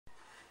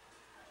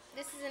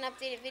This is an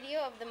updated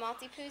video of the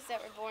Maltipoos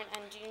that were born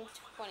on June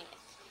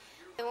 20th.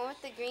 The one with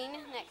the green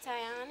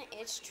necktie on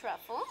is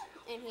Truffle,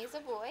 and he's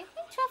a boy.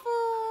 Hey,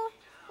 Truffle!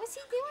 What's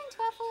he doing,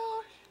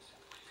 Truffle?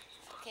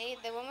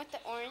 Okay, the one with the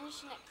orange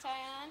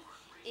necktie on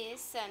is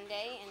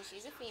Sundae, and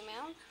she's a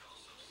female.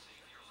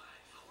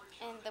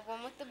 And the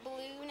one with the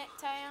blue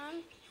necktie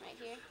on, right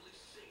here,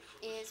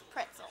 is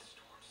Pretzel.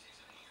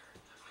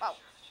 Oh,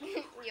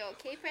 you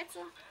okay,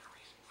 Pretzel?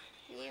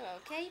 You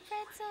okay,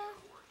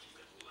 Pretzel?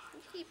 You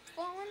keep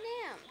falling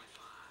down.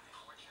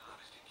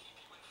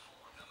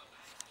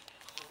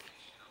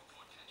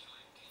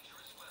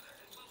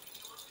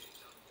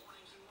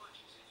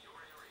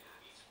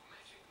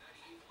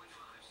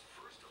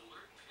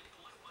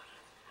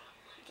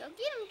 Go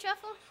get him,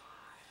 Truffle.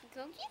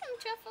 Go get him,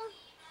 Truffle.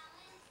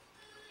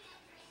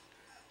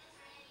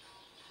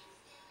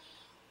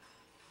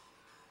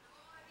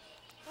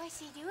 What's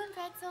he doing,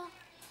 Pretzel?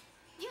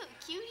 You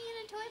a cutie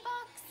in a toy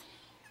box?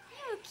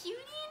 You a cutie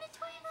in a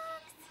toy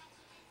box?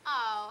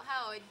 Oh,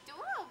 how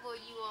adorable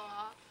you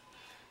are.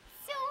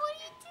 So what are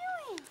you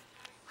doing?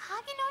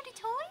 Hugging all the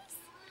toys?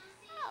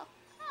 Oh,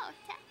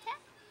 tap, tap,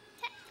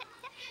 tap, tap,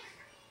 tap.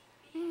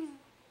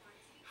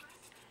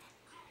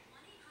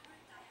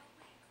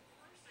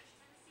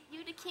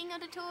 You the king of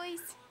the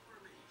toys?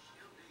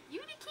 You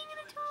the king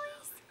of the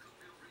toys?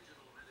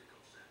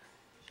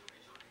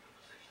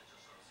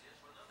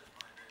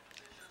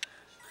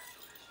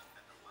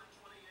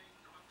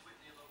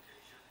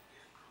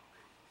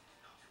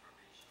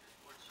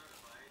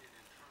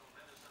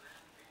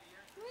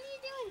 What are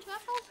you doing,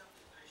 Truffle?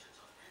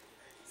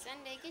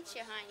 Sundae, get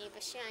your hiney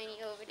but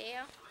shiny over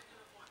there.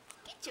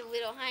 Get your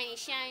little hiney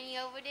shiny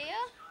over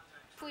there.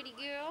 Pretty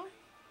girl.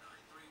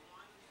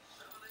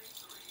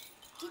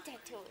 Get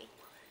that toy.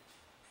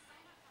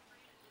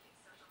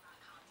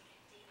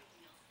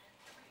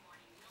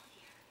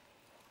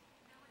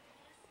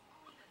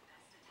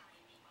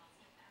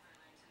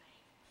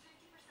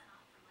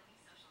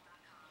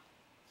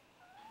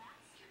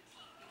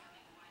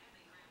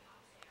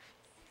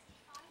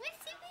 Let's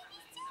see what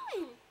he's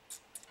doing.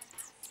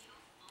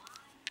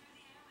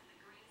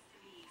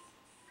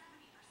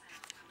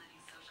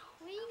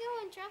 Where you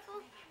going,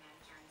 Truffle?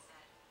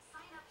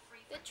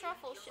 The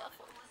Truffle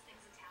Shuffle.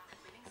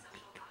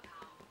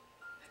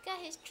 He's got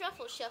his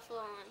Truffle Shuffle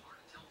on.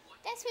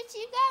 That's what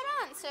you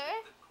got on,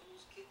 sir.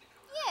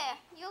 Yeah,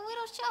 your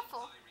little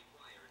shuffle.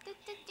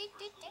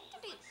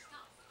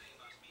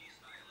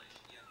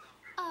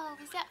 Oh,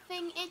 is that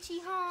thing itchy,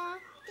 huh?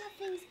 That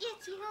thing's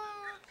itchy,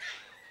 huh?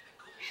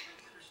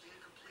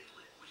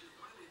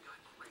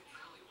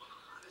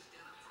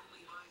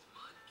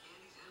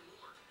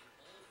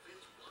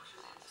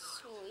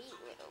 Sweet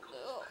little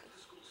girl.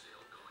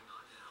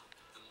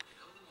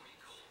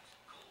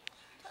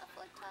 Tough.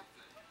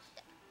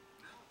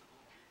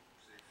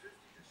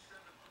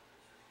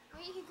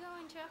 Where you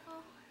going,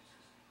 Truffle?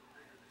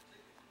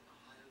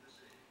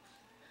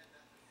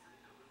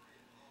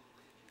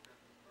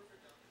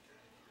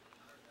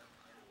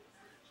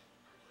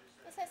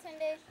 What's that,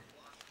 Sundae?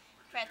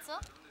 Pretzel?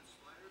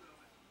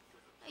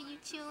 Are you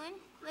chewing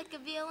like a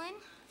villain?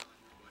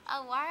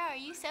 Oh, why are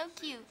you so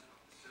cute?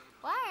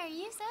 Why are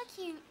you so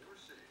cute?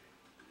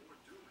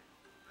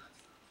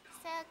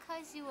 Is that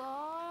 'cause you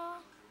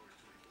are?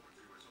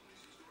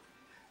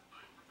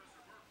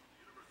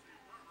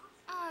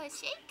 Oh,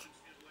 shake.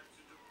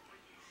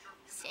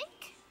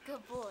 Shake.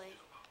 Good boy.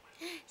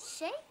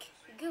 Shake.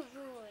 Good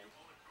boy.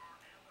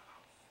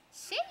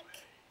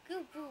 Shake.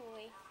 Good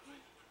boy.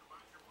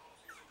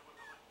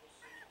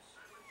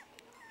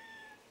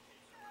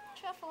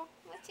 Truffle,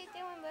 what you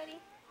doing, buddy?